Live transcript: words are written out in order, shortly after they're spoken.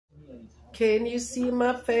Can you see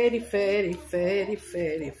my fatty, fatty, fatty,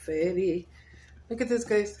 fatty, fatty? Look at this,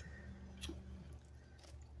 guys.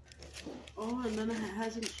 Oh, and then it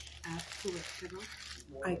has an app to it, you know?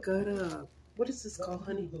 I got a, what is this called,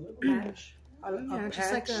 honey? Patch. A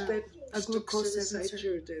just patch like that a glucose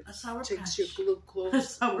sensor. that sour takes patch. your glucose, A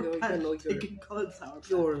sour patch. you know,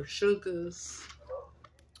 your sugars.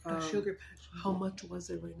 A sugar patch. How much was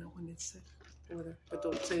it right now when it said over there? But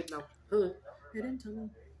don't say it now. Huh? They didn't tell me.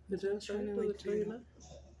 It didn't tell you now?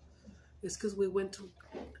 It's because we went to...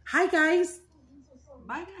 Hi, guys!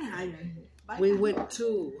 Bye, guys. Bye, We guys. went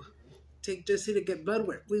to take Jesse to get blood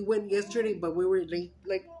work. We went yesterday, but we were late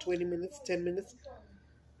like 20 minutes, 10 minutes.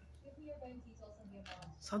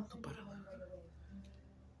 Santo para.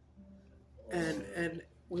 And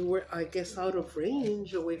we were, I guess, out of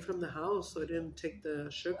range, away from the house, so I didn't take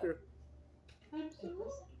the sugar.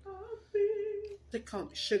 They call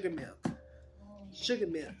me sugar milk. Sugar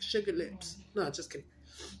milk, sugar lips. No, just kidding.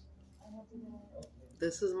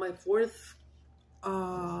 This is my fourth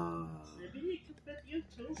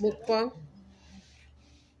mukbang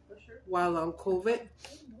while on COVID.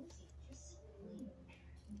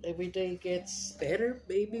 Every day gets better,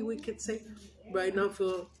 maybe we could say. Right now I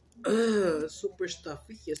feel super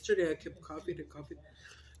stuffy. Yesterday I kept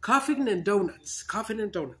coughing and donuts.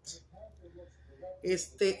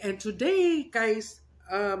 And today, guys,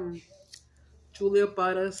 Julia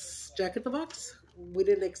bought us Jack in the Box. We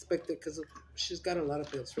didn't expect it because she's got a lot of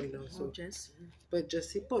bills right now. So, Jesse. but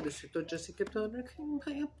Jesse, pobrecito, Jesse kept on her, can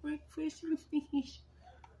buy a breakfast with me?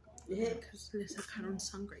 Yeah, because le sacaron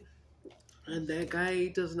sangre. And that guy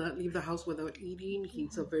does not leave the house without eating.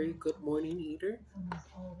 He's a very good morning eater.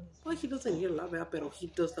 Well, he doesn't eat a lot, but he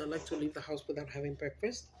does not like to leave the house without having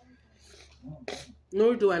breakfast.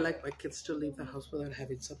 Nor do I like my kids to leave the house without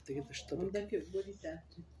having something in their stomach.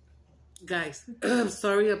 Guys, I'm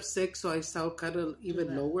sorry I'm sick, so I sound kind of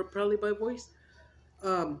even lower probably by voice.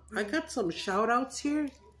 I got some shout outs here.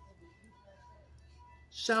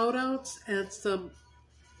 Shout outs and some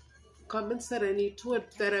comments that I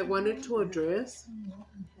wanted to address,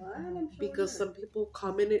 because some people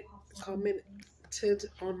commented on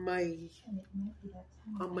my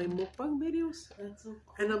mukbang videos,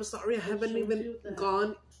 and I'm sorry I hadn't even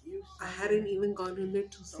gone in there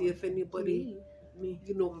to see if anybody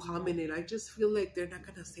commented. I just feel like they're not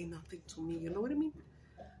gonna say nothing to me, you know what I mean?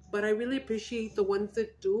 But I really appreciate the ones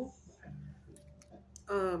that do.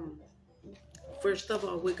 First of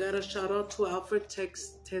all, we got a shout out to Alfred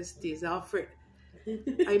Testes. Alfred,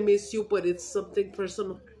 I miss you, but it's something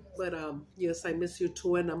personal. But yes, I miss you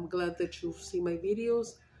too, and I'm glad that you see my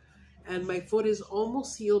videos. And my foot is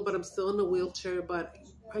almost healed, but I'm still in a wheelchair. But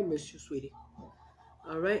I miss you, sweetie.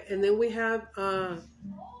 All right, and then we have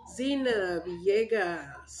Zina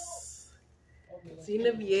Villegas.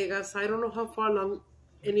 Zina Villegas. I don't know how far along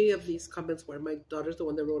any of these comments were. My daughter's the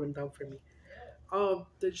one that wrote them down for me.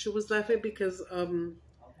 She was laughing because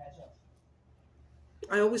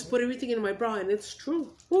I always put everything in my bra, and it's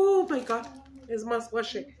true. Oh my God, it's más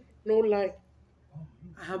washing. No lie.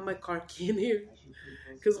 I have my car key in here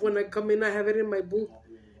because when I come in, I have it in my booth.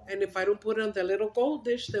 And if I don't put it on the little gold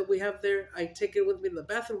dish that we have there, I take it with me in the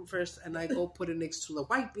bathroom first, and I go put it next to the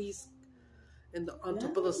white piece and on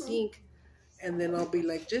top of the sink. And then I'll be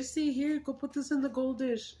like, Jesse, here, go put this in the gold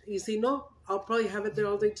dish. You see, no, I'll probably have it there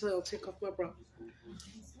all day till I'll take off my bra.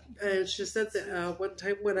 And she said that one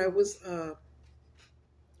time when I was,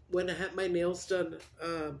 when I had my nails done,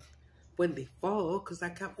 when they fall, because I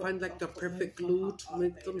can't find like the perfect glue to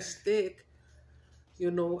make them stick.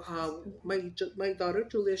 You know, my daughter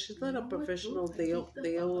Julia, she's not a professional nail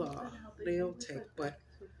tech, but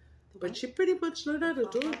she pretty much learned how to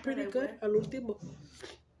do it pretty good. Al último.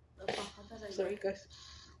 Sorry, guys.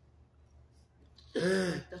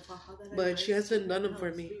 But she hasn't done them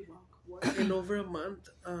for me in over a month.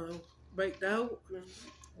 Right now,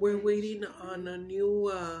 we're waiting on a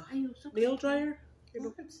new nail dryer. You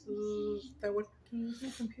know, that one. Can you use my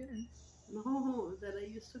computer? No, that I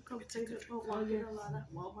used to complain about walking a lot at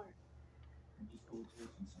Walmart.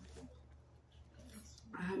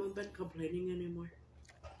 I haven't been complaining anymore.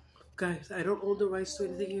 Guys, I don't own the rights to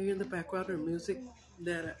anything you hear in the background or music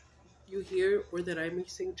that you hear or that I may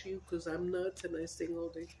sing to you, because I'm nuts and I sing all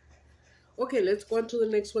day. Okay, let's go on to the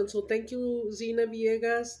next one. So thank you, Zina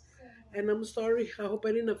Villegas. And I'm sorry, I hope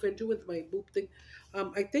I didn't offend you with my boob thing.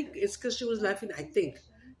 I think it's because she was laughing, I think.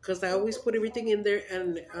 Because I always put everything in there,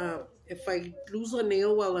 and if I lose a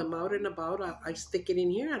nail while I'm out and about, I stick it in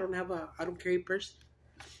here. I don't carry a purse.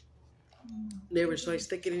 Never, so I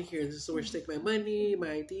stick it in here. This is where I stick my money,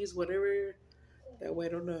 my IDs, whatever. That way I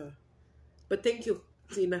don't But thank you,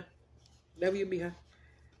 Zina. Love you, mija.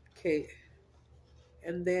 Okay.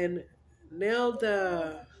 And then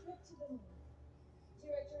Nelda.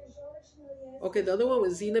 Okay, the other one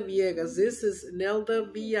was Zena Villegas. This is Nelda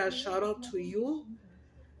Villa. Shout out to you.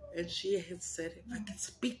 And she had said, if I can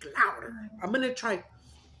speak louder, I'm going to try.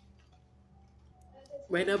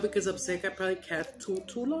 Right now, because I'm sick, I probably can't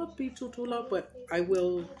too loud, be too loud, but I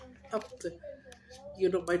will up to, you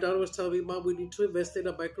know, my daughter was telling me, Mom, we need to invest in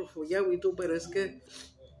a microphone. Yeah, we do, but it's good.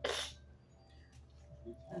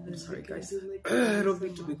 I'm sorry, guys. I don't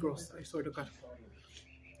mean to be gross. I swear to God.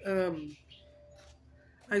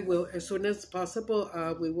 I will, as soon as possible,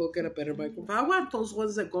 we will get a better microphone. I want those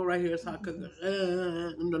ones that go right here so I can,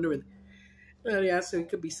 no, really. Yeah, so it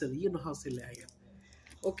could be silly. You know how silly I am.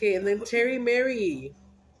 Okay, and then Terry Mary.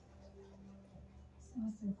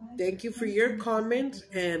 Thank you for your comment,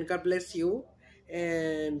 and God bless you.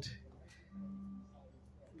 And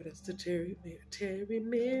but it's the Terry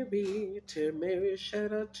Mary,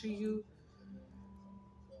 shout out to you.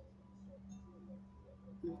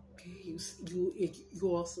 Okay, you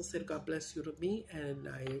also said God bless you to me, and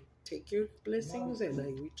I take your blessings and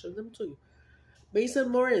I return them to you. Mason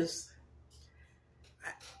Morris.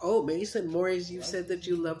 Oh, Mason Morris, you said that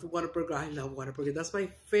you loved Whataburger. I love Whataburger. That's my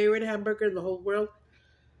favorite hamburger in the whole world.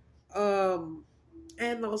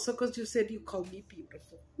 And also because you said you called me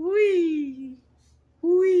beautiful. Wee!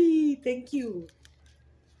 Wee! Thank you.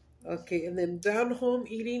 Okay, and then down home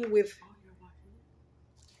eating with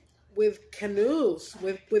canoes,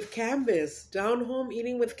 with canvas. Down home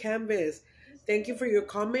eating with canvas. Thank you for your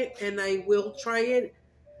comment, and I will try it.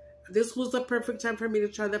 This was the perfect time for me to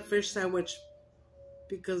try that fish sandwich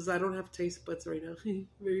because I don't have taste buds right now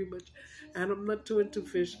very much, and I'm not too into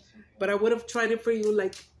fish. But I would have tried it for you,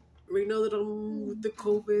 like right now that I'm with the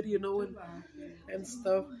COVID, you know, and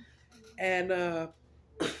stuff. And I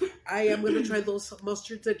am gonna try those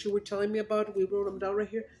mustards that you were telling me about. We wrote them down right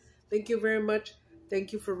here. Thank you very much.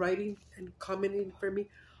 Thank you for writing and commenting for me.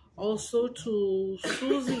 Also to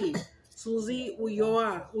Susie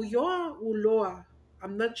Uloa.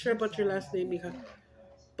 I'm not sure about your last name, hija.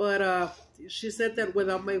 But she said that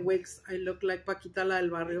without my wigs, I look like Paquita la del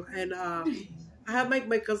Barrio. And I have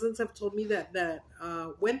my cousins have told me that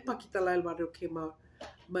when Paquita la del Barrio came out,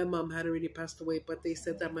 my mom had already passed away, but they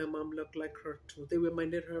said that my mom looked like her too. They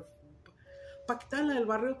reminded her of Paquita la del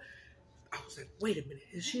Barrio. I was like, wait a minute,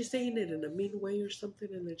 is she saying it in a mean way or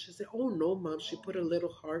something? And then she said, oh no, Mom, she put a little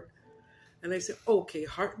heart. And I said, okay,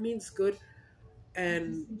 heart means good.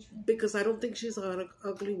 And because I don't think she's an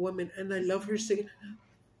ugly woman, and I love her singing.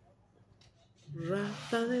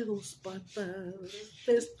 Rata de dos patas,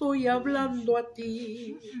 te estoy hablando a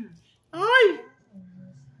ti. Ay!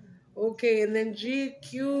 Okay, and then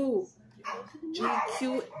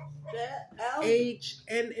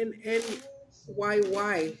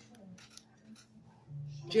GQHNNY.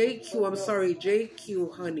 JQ, I'm sorry,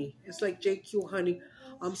 JQ, honey. It's like JQ, honey.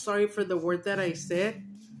 I'm sorry for the word that I said,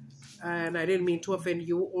 and I didn't mean to offend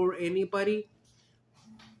you or anybody.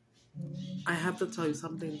 I have to tell you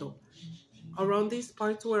something though. Around these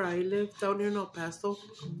parts where I live, down here in El Paso,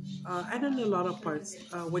 and in a lot of parts,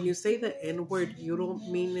 when you say the N-word, you don't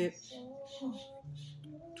mean it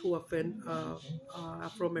to offend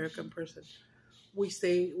Afro-American person. We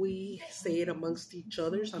say it amongst each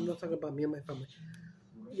other. So I'm not talking about me and my family.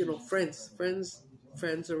 You know, friends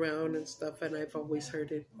around and stuff. And I've always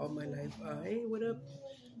heard it all my life. Hey, what up?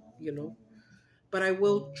 You know. But I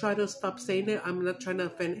will try to stop saying it. I'm not trying to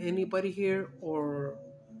offend anybody here or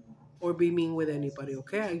be mean with anybody,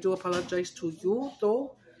 okay? I do apologize to you,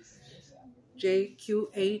 though.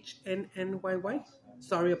 JQHNNYY.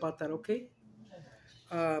 Sorry about that, okay?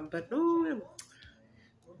 But no,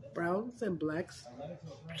 browns and blacks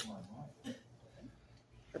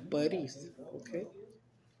are buddies, okay?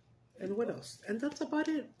 And what else? And that's about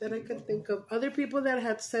it that I can think of. Other people that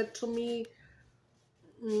had said to me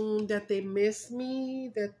that they miss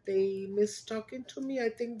me, that they miss talking to me. I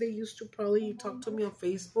think they used to probably talk to me on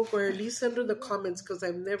Facebook or at least under the comments because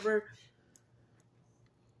I've never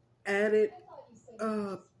added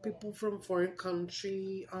people from foreign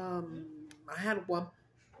country. I had one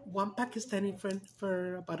Pakistani friend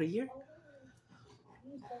for about a year.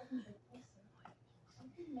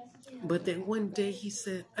 But then one day he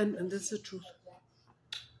said, and this is the truth.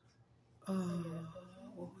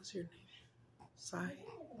 What was your name? Sai?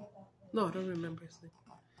 No, I don't remember his name.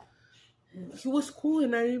 He was cool,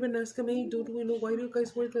 and I even asked him, hey, dude, why do you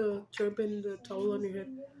guys wear the turban, the towel on your head?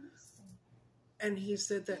 And he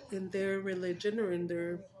said that in their religion or in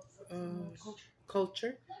their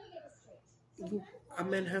culture, a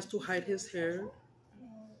man has to hide his hair.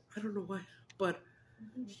 I don't know why, but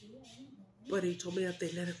But he told me that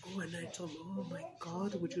they let it go, and I told him, oh my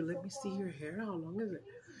God, would you let me see your hair? How long is it?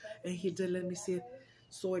 And he did let me see it.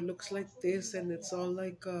 So it looks like this, and it's all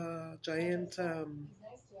like a giant,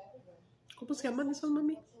 ¿cómo se llaman esas,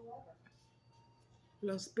 mami?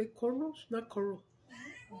 Las big cornrows? Not cornrow.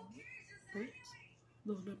 Braids?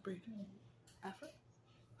 No, not braid. Afro?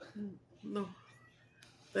 No.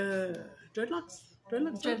 Dreadlocks?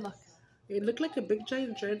 Dreadlocks? Dreadlock. It looked like a big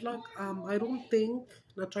giant dreadlock. I don't think,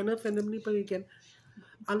 not trying to offend anybody again,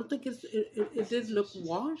 I don't think it did look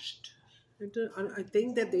washed. I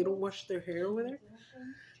think that they don't wash their hair over there.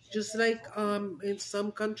 Just like in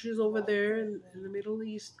some countries over there in the Middle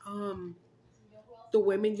East, the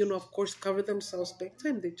women, you know, of course, cover themselves big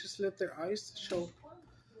time. They just let their eyes show.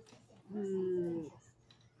 And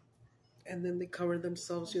then they cover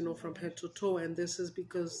themselves, you know, from head to toe. And this is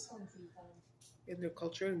because in their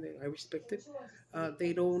culture, and I respect it,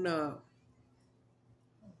 they don't,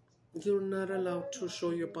 you're not allowed to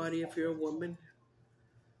show your body if you're a woman.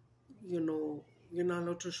 You know, you're not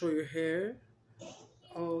allowed to show your hair.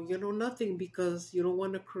 Oh, you know, nothing, because you don't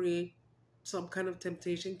want to create some kind of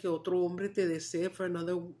temptation que otro hombre te desee for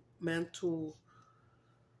another man to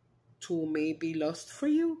maybe lust for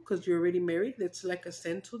you because you're already married. It's like a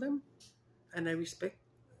sin to them, and I respect.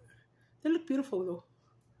 They look beautiful though.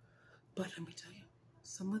 But let me tell you,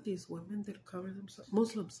 some of these women that cover themselves,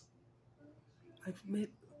 Muslims, I've met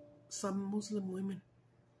some Muslim women.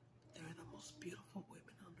 They're the most beautiful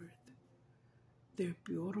women on earth. They're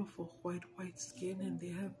beautiful, white skin, and they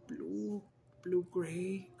have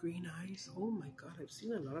blue-gray, green eyes. Oh my God, I've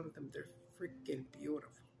seen a lot of them. They're freaking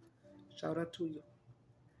beautiful. Shout out to you.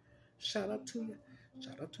 Shout out to you.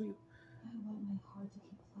 Shout out to you.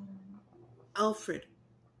 Alfred.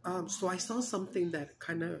 So I saw something that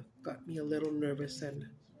kind of got me a little nervous, and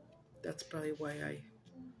that's probably why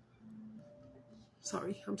I'm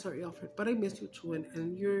sorry, Alfred, but I miss you too,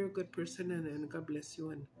 and you're a good person, and God bless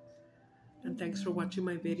you, and thanks for watching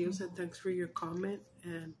my videos, and thanks for your comment,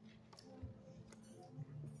 and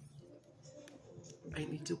I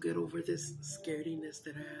need to get over this scarediness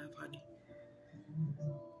that I have, honey.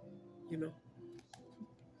 You know?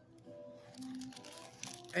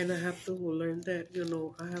 And I have to learn that, you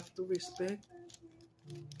know, I have to respect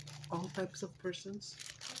all types of persons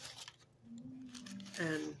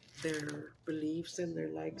and their beliefs and their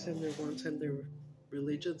likes and their wants and their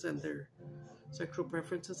religions and their sexual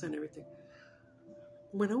preferences and everything.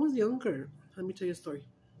 When I was younger, let me tell you a story.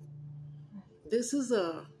 This is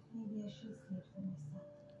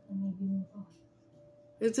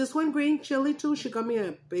is this one green chili too? She got me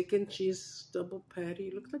a bacon cheese double patty.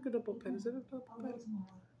 It looks like a double patty. Is it a double patty?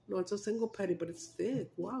 No, it's a single patty, but it's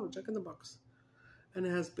thick. Wow, Jack in the Box. And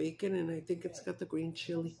it has bacon, and I think it's got the green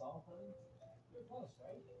chili.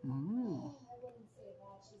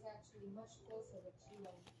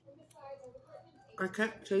 I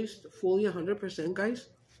can't taste fully 100%, guys,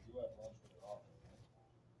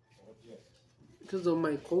 because of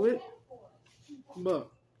my COVID.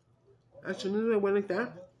 But as soon as I went like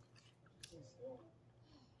that,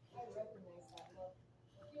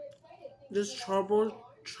 this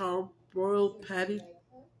charbroiled patty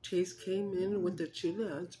taste came in with the chili.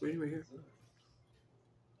 It's right here.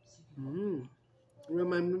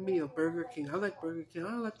 Reminded me of Burger King. I like Burger King.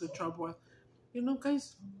 I like the charbroil. You know,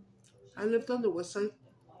 guys, I lived on the west side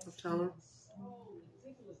of town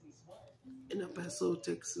in El Paso,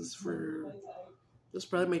 Texas for, this is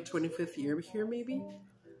probably my 25th year here maybe,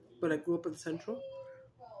 but I grew up in Central.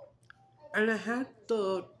 And I had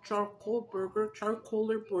the charcoaler burger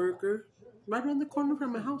right around the corner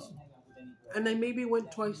from my house. And I maybe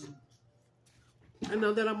went twice. And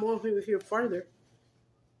now that I'm over here farther,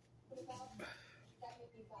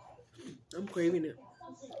 I'm craving it.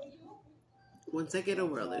 Once I get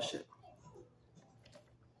over all this shit.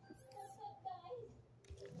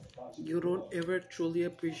 You don't ever truly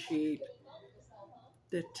appreciate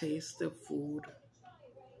the taste of food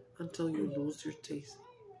until you lose your taste.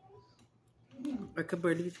 I can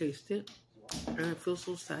barely taste it. And I feel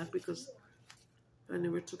so sad because I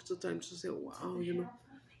never took the time to say, wow, you know,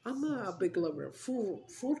 I'm a big lover of food,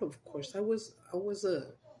 of course. I was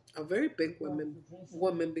a very big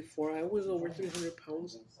woman before. I was over 300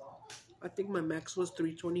 pounds. I think my max was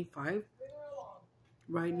 325.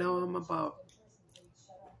 Right now I'm about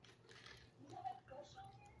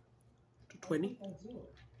 220.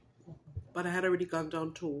 But I had already gone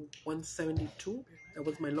down to 172. That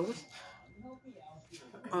was my lowest.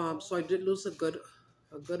 So I did lose a good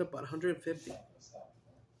about 150.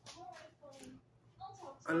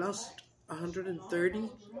 I lost 130,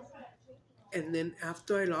 and then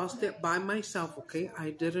after I lost it by myself, okay,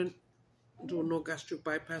 I didn't do no gastric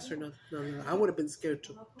bypass or nothing. No. I would have been scared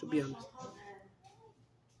too, to be honest.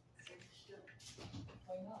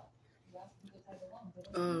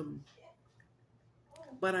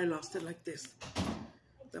 But I lost it like this.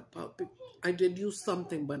 I did use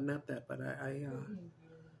something, but not that. But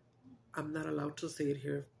I'm not allowed to say it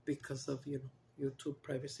here because of YouTube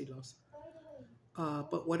privacy laws.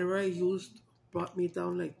 But whatever I used brought me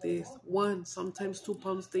down like this. 1, sometimes 2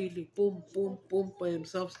 pounds daily. Boom, boom, boom by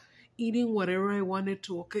themselves. Eating whatever I wanted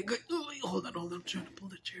to. Okay, good. Hold on. I'm trying to pull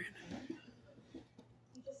the chair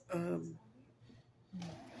in.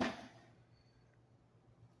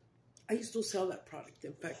 I used to sell that product,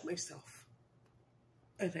 in fact, myself.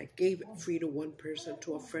 And I gave it free to one person,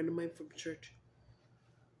 to a friend of mine from church.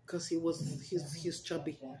 Because he's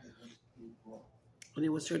chubby. And he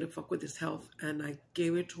was trying to fuck with his health. And I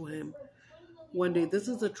gave it to him one day. This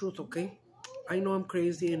is the truth, okay? I know I'm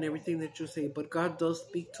crazy and everything that you say, but God does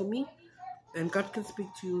speak to me. And God can speak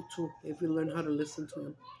to you too, if you learn how to listen to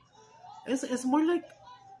him. It's more like,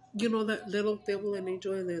 that little devil and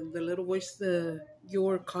angel, and then the little voice,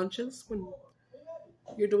 your conscience, when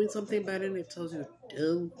you're doing something bad and it tells you,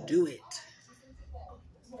 don't do it.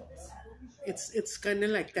 It's kind of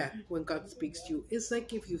like that when God speaks to you. It's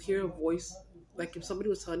like if you hear a voice, like if somebody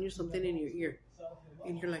was telling you something in your ear,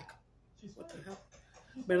 and you're like, what the hell?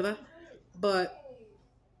 ¿Verdad? But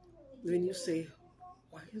then you say,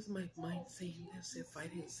 why is my mind saying this if I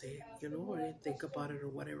didn't say it, or I didn't think about it or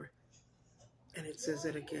whatever? And it says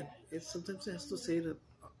it again. Sometimes it has to say it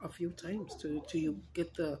a few times till you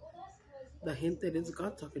get the hint that it's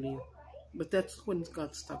God talking to you. But that's when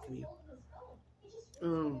God's talking to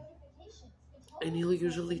you. And he'll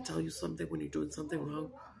usually tell you something when you're doing something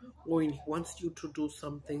wrong, or when he wants you to do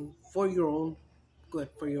something for your own good,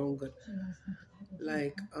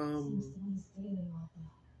 Like,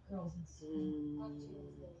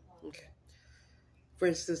 okay. For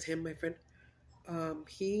instance, my friend,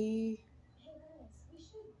 he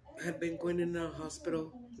had been going in a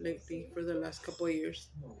hospital lately for the last couple of years.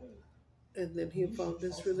 And then he found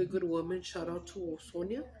this really good woman. Shout out to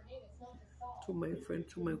Sonia, to my friend,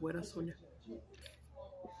 to my güera Sonia.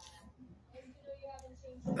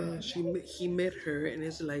 He met her and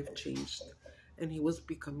his life changed. And he was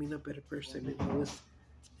becoming a better person. And he was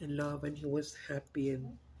in love and he was happy.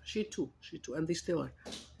 And she too. And they still are.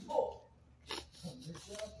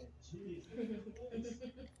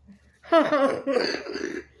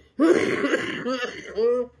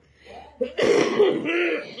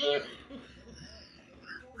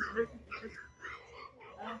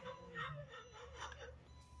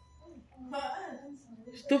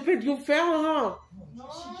 Stupid, you fell, huh? No,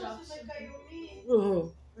 se me cayó mi.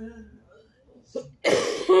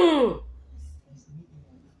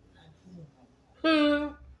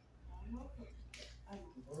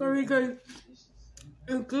 Sorry, guys.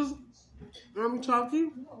 Because I'm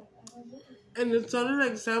talking, and it sounded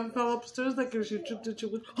like Sam fell upstairs, like if she tripped and she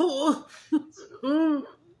was. Oh!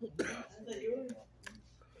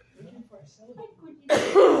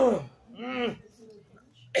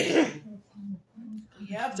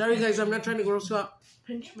 Sorry, guys, I'm not trying to gross you out.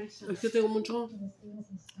 Pinch myself. Es que tengo mucho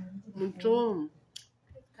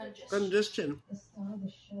congestion.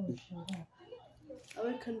 I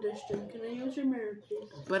like congestion. Can I use your mirror, please?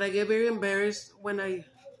 But I get very embarrassed when I.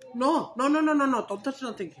 No. Don't touch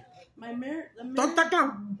nothing. My mirror. The mirror. Don't touch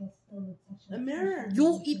it. The mirror.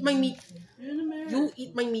 You eat my meat. You're the mirror. You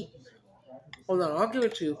eat my meat. Hold on, I'll give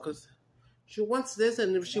it to you because she wants this,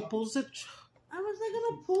 and if she pulls it. I was not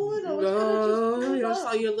gonna pull it. I was No, gonna I just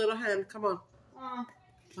saw your little hand. Come on.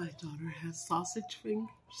 My daughter has sausage fingers.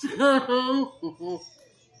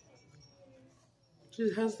 She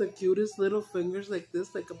has the cutest little fingers like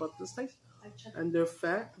this, like about this size. And they're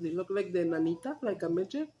fat. They look like the nanita, like a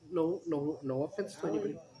midget. No offense to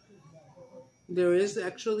anybody. There is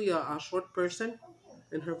actually a short person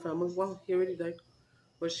in her family. Well, he already died.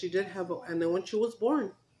 But she did have and then when she was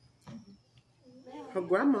born, her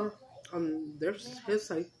grandma, on his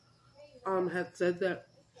side, had said that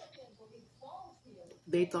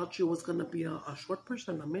they thought she was gonna be a short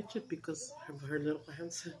person, a midget, because of her little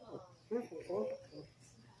hands.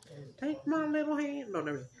 Take my little hand. No,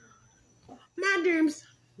 never. My dreams.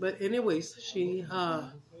 But anyways, she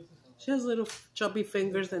has little chubby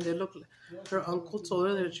fingers, and they look. Her uncle told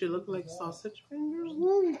her that she looked like sausage fingers.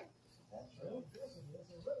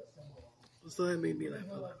 So that made me laugh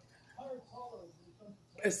a lot.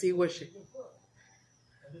 I see what she.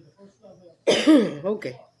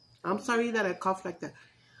 Okay. I'm sorry that I cough like that.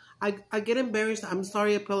 I get embarrassed. I'm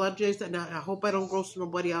sorry. I apologize. And I hope I don't gross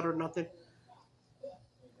nobody out or nothing.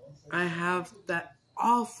 I have that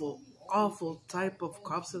awful type of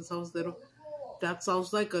cough since I was little. that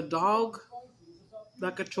sounds like a dog,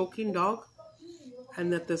 like a choking dog,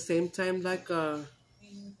 and at the same time like a,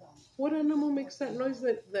 what animal makes that noise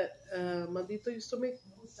that Maldito used to make?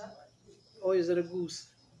 Or is it a goose?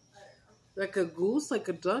 Like a goose, like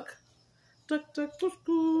a duck? Duck, duck, duck,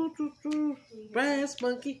 duck, duck, duck. Brass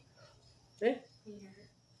monkey. Eh?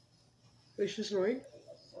 Is she snoring?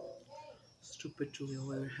 Stupid Julia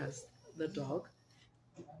Weather has the dog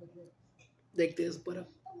like this, but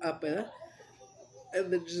up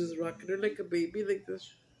and then just rocking her like a baby like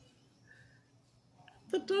this.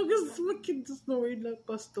 The dog is fucking snoring like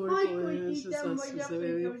pastor. Se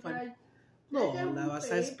ve bien funny. No, la vas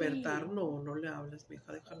a despertar. No, no le hables,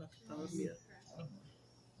 mija, déjala que está dormida.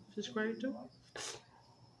 She's crying too?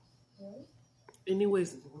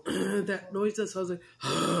 Anyways, that noise that sounds like,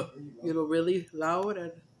 really loud,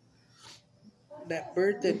 and that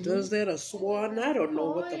bird that does that, a swan, I don't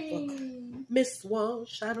know what the fuck. Miss Swan,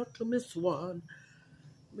 shout out to Miss Swan.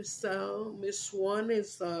 Miss Swan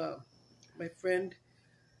is my friend.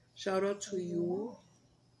 Shout out to you.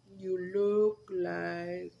 You look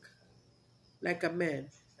like a man.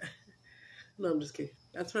 No, I'm just kidding.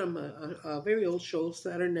 That's from a very old show,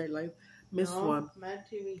 Saturday Night Live. Miss Swan. Mad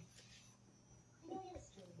TV.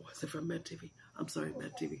 Was it from Mad TV? I'm sorry,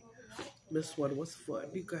 Mad TV. Miss Swan was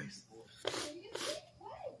fun, you guys.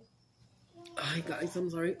 Hi guys, I'm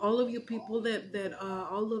sorry. All of you people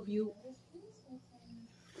all of you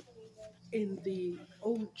in the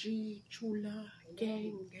OG Chula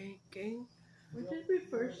gang. When did we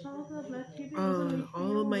first saw the Mad TV?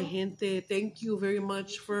 All of my gente, thank you very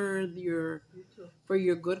much for your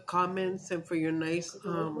good comments and for your nice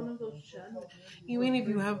even if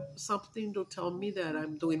you have something to tell me that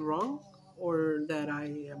I'm doing wrong or that I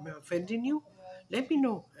am offending you, let me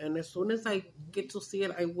know, and as soon as I get to see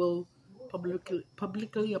it, I will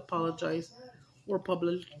publicly apologize or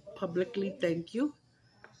publicly thank you.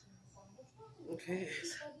 Okay,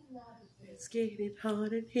 it's getting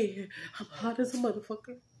hot in here. I'm hot as a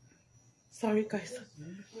motherfucker. Sorry guys,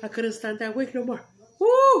 I couldn't stand that wig no more.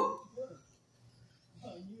 Woo!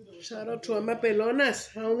 Shout out to my pelonas.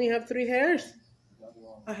 I only have 3 hairs.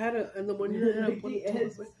 I had in the morning. I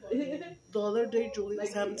had the other day, Julie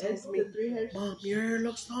was having tells me, "Mom, your hair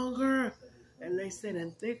looks longer," and I said,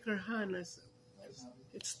 "And thicker, huh?" And I said,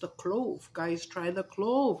 "It's the clove, guys. Try the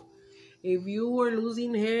clove. If you are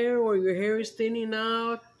losing hair, or your hair is thinning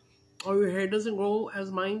out, or your hair doesn't grow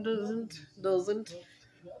as mine doesn't,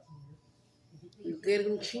 you get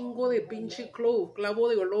un chingo de pinche clove, clavo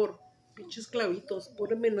de olor, pinches clavitos.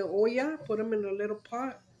 Put them in a olla, put them in a little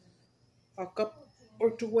pot, a cup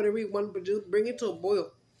or 2, whatever you want, but just bring it to a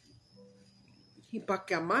boil. Y pa'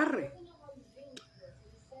 que amarre.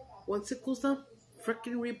 Once it cools down,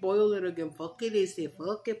 freaking reboil it again. Fuck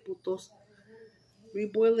it, putos.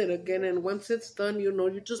 Reboil it again, and once it's done,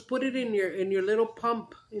 you just put it in your little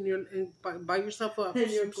pump, buy yourself a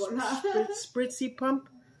spritzy pump.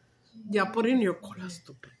 Yeah, put it in your cola,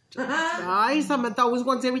 stupid. Ay, Samantha always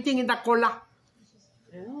wants everything in the cola.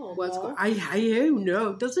 I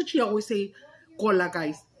know. Doesn't she always say cola,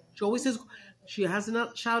 guys? She always says, she has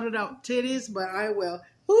not shouted out titties, but I will.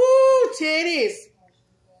 Ooh, titties.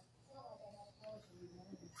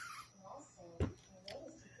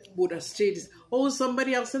 Buddha's titties. Oh,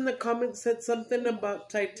 somebody else in the comments said something about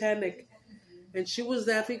Titanic. And she was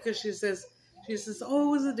laughing because she says, oh,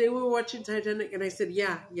 it was the day we were watching Titanic. And I said,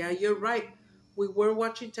 yeah, you're right. We were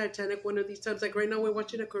watching Titanic one of these times. Like right now we're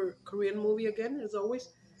watching a Korean movie again, as always.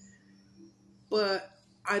 But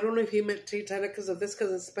I don't know if he meant Titanic because of this,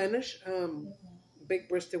 because in Spanish,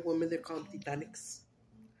 big-breasted women, they call them Titanics.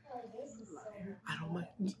 I don't mind.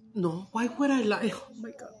 No, why would I lie? Oh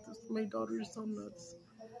my God, my daughter is so nuts.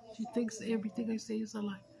 She thinks everything I say is a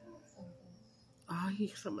lie.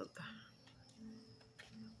 Ay, Samantha.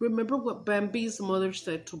 Remember what Bambi's mother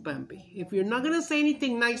said to Bambi. If you're not going to say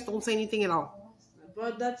anything nice, don't say anything at all.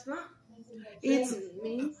 But that's not. It's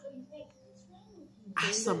me.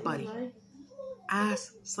 Ask somebody.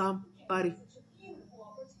 Ask somebody.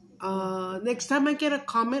 Next time I get a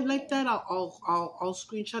comment like that, I'll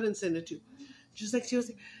screenshot and send it to you. Just like she was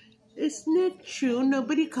saying, it's not true.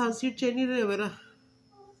 Nobody calls you Jenny Rivera.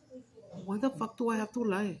 Why the fuck do I have to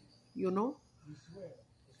lie?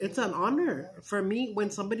 It's an honor for me when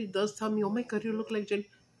somebody does tell me, oh my God, you look like Jenny.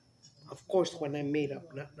 Of course, when I'm made up.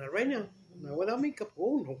 Not right now. Not without makeup.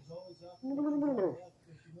 Oh, no.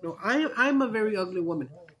 No, I'm a very ugly woman.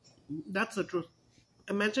 That's the truth.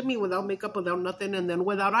 Imagine me without makeup, without nothing, and then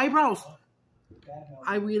without eyebrows.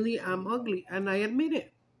 I really am ugly, and I admit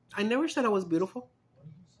it. I never said I was beautiful.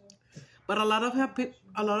 But a lot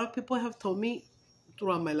of people have told me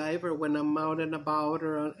throughout my life, or when I'm out and about,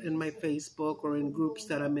 or in my Facebook, or in groups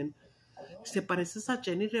that I'm in. Se pareces a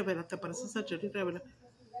Jenny Rivera, te pareces a Jenny Rivera.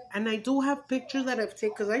 And I do have pictures that I've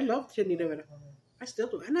taken, because I love Jenny Rivera. I still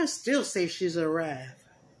do. And I still say she's a Rav.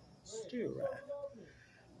 Still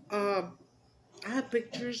Rav. I have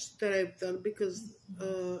pictures that I've done because,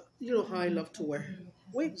 you know how I love to wear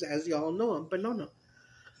wigs. As y'all know, I'm Bologna.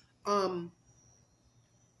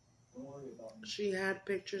 She had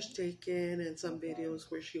pictures taken and some videos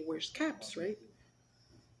where she wears caps, right?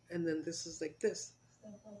 And then this is like this.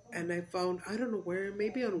 And I found, I don't know where,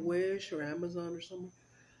 maybe on Wish or Amazon or somewhere,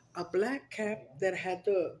 a black cap that had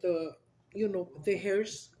the you know, the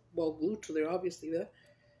hairs, well, glued to there, obviously, yeah.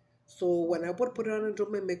 So when I would put it on and do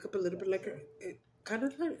my makeup a little bit like her, it kind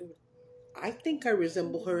of like, I think I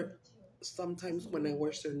resemble her sometimes when I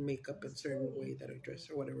wear certain makeup in certain way that I dress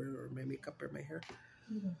or whatever, or my makeup or my hair.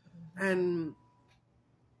 And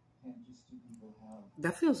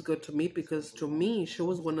that feels good to me, because to me, she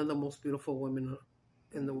was one of the most beautiful women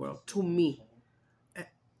in the world. To me.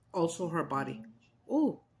 Also her body.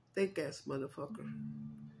 Oh, thick ass motherfucker.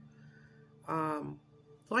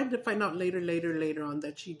 So I did find out later on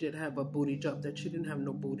that she did have a booty job, that she didn't have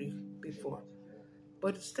no booty before.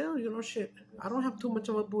 But still, you know, shit, I don't have too much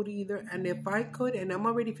of a booty either. And if I could, and I'm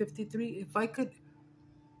already 53,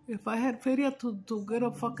 if I had feria to get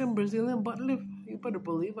a fucking Brazilian butt lift, you better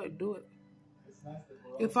believe I'd do it.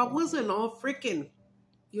 If I wasn't all freaking,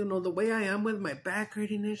 you know, the way I am with my back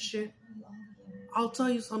hurting and shit, I'll tell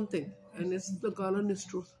you something, and it's the God honest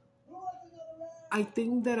truth. I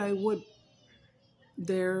think that I would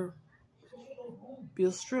dare be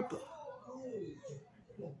a stripper.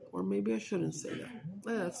 Or maybe I shouldn't say that.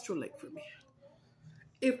 That's too late for me.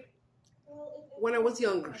 When I was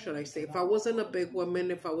younger, should I say, if I wasn't a big woman,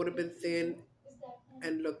 if I would have been thin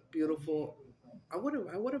and looked beautiful, I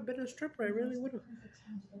would have been a stripper. I really would have.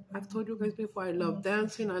 I've told you guys before, I love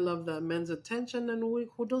dancing. I love the men's attention. And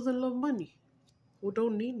who doesn't love money? Who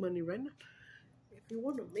don't need money right now? If you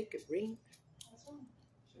want to make it rain,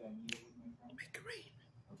 make it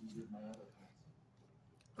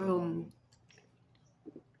rain.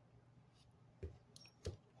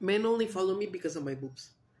 Men only follow me because of my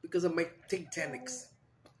boobs, because of my titanics.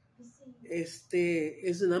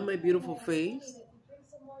 It's not my beautiful face.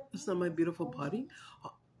 It's not my beautiful body.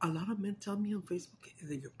 A lot of men tell me on Facebook,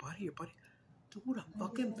 that your body. Dude, I'm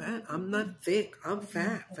fucking fat. I'm not thick. I'm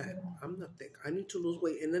fat. I'm not thick. I need to lose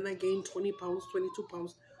weight. And then I gained 20 pounds, 22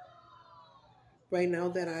 pounds. Right now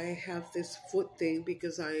that I have this foot thing,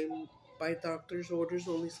 because I'm, by doctor's orders,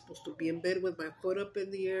 only supposed to be in bed with my foot up in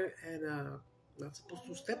the air and not supposed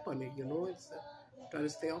to step on it, you know? It's try to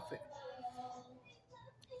stay off it.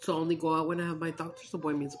 So I only go out when I have my doctor's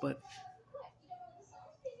appointments,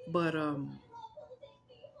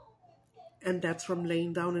 and that's from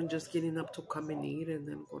laying down and just getting up to come and eat and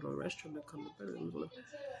then go to a restroom and come and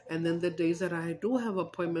and then the days that I do have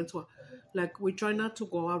appointments, like we try not to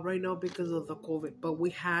go out right now because of the COVID, but we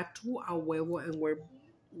had to a huevo, and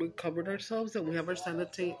we covered ourselves, and we have our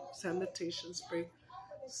sanitation spray,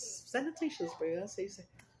 that's how you say,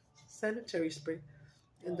 sanitary spray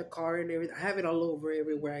in the car and everything. I have it all over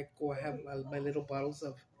everywhere I go. I have my little bottles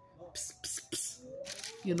of pss, pss, pss,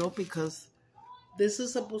 you know, because this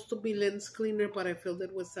is supposed to be lens cleaner, but I filled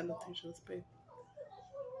it with sanitation spray.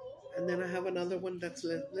 And then I have another one that's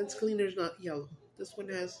lens cleaner is not yellow. This one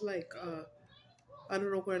has like, I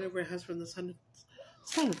don't know whatever it has from the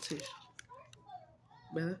sanitation.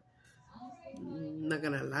 But I'm not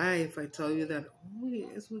gonna lie if I tell you that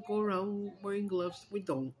as we go around wearing gloves, we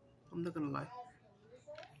don't. I'm not gonna lie.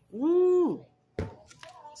 Woo!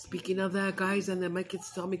 Speaking of that, guys, and then my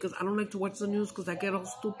kids tell me, because I don't like to watch the news because I get all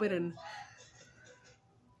stupid and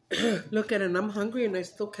look at it, and I'm hungry and I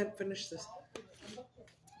still can't finish this.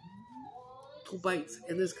 2 bites,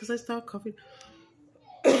 and it's because I started coughing.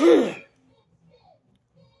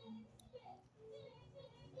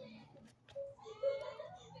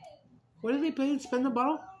 What did they play? Spin the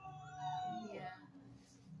bottle? Yeah.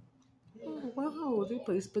 Oh, wow, they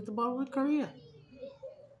play Spin the Bottle with Korea.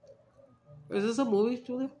 Is this a movie,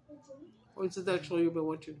 Julia? Or is it that show you've been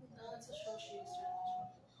watching? No, it's a show she used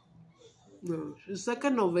to watch. No, it's like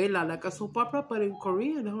a novela, like a soap opera, but in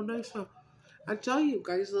Korean. How nice. I tell you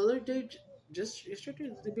guys, the other day, just yesterday,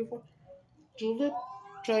 the day before, Julia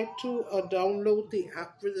tried to download the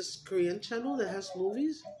app for this Korean channel that has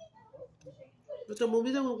movies. But the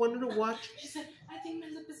movie that we wanted to watch, She said, I think my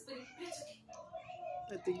lip is bleeding. It's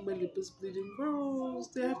okay. I think my lip is bleeding. Gross.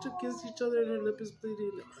 They have to kiss each other and her lip is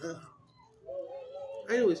bleeding.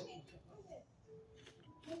 Anyways.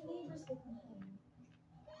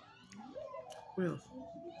 What else?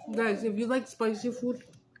 Guys, if you like spicy food,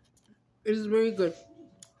 it is very good.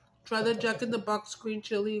 Try the Jack in the Box green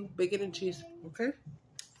chili, bacon and cheese. Okay?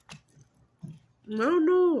 I don't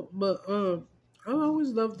know, but I always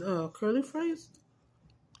loved curly fries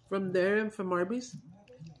from there and from Arby's.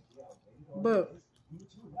 But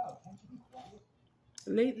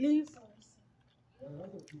lately,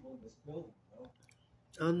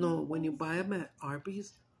 I don't know, when you buy them at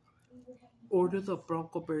Arby's, order the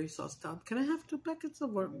Bronco Berry sauce down. Can I have 2 packets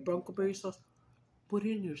of Bronco Berry sauce? Put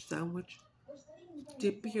it in your sandwich.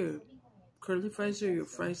 Dip your curly fries or your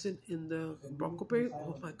fries in the Bronco Berry.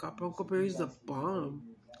 Oh my god, Bronco Berry is the bomb.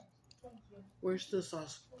 Where's the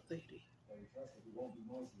sauce lady?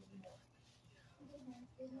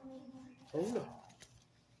 Oh no.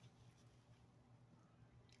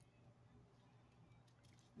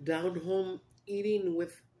 Down home eating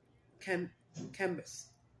with canvas.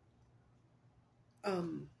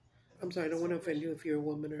 I'm sorry, I don't want to offend you if you're a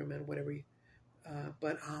woman or a man, whatever you.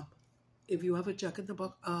 But if you have a Jack in the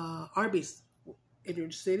Box, Arby's in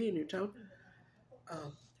your city, in your town,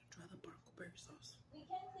 try the Bronco Berry sauce.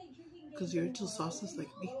 Because you're into sauces like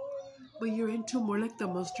me, but you're into more like the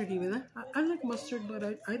mustard. Even I like mustard, but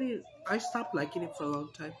I stopped liking it for a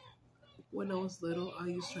long time. When I was little, I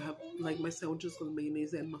used to have like my sandwiches with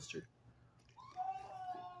mayonnaise and mustard.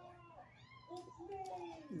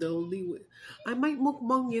 The only way I might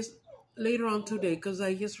mukbang is later on today, because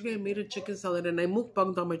yesterday I made a chicken salad and I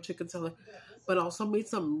mukbanged on my chicken salad, but also made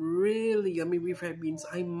some really yummy refried beans.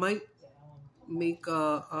 I might make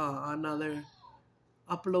upload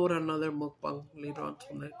another mukbang later on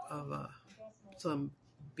tonight of some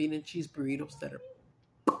bean and cheese burritos that are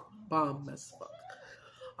bomb as fuck.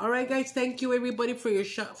 All right, guys, thank you everybody for your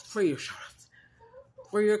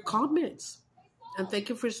for your comments. And thank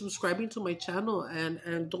you for subscribing to my channel.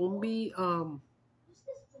 And don't be,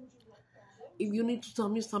 if you need to tell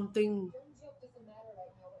me something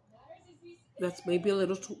that's maybe a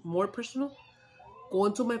little more personal, go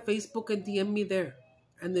into my Facebook and DM me there.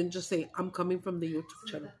 And then just say, I'm coming from the YouTube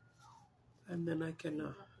channel. And then I can,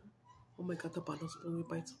 oh my God, the bottle's blowing me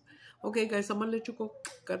bites. Okay, guys, I'm going to let you go.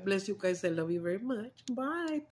 God bless you guys. I love you very much. Bye.